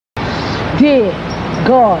Dear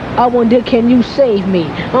God, I wonder can you save me?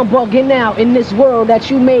 I'm bugging out in this world that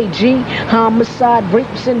you made, G. Homicide,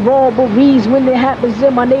 rapes, and robberies. When it happens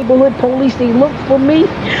in my neighborhood, police, they look for me.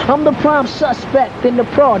 I'm the prime suspect in the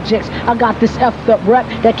projects. I got this effed up rep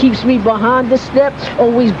that keeps me behind the step.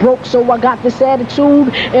 Always broke, so I got this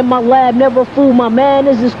attitude. In my lab, never fool my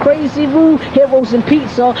manners is crazy rude. Heroes and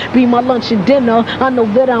pizza be my lunch and dinner. I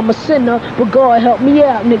know that I'm a sinner, but God help me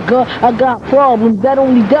out, nigga. I got problems that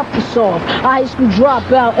only death can solve. I high school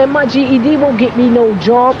dropout and my GED won't get me no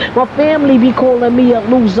job. My family be calling me a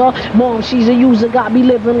loser. Mom, she's a user, got me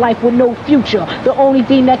living life with no future. The only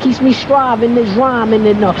thing that keeps me striving is rhyming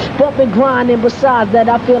and bumping, grinding. Besides that,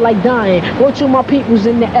 I feel like dying. Go to my peoples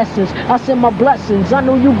in the essence. I send my blessings. I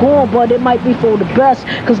know you going, but it might be for the best.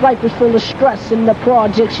 Cause life is full of stress. In the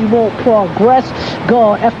projects you won't progress.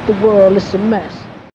 God, F the world, it's a mess.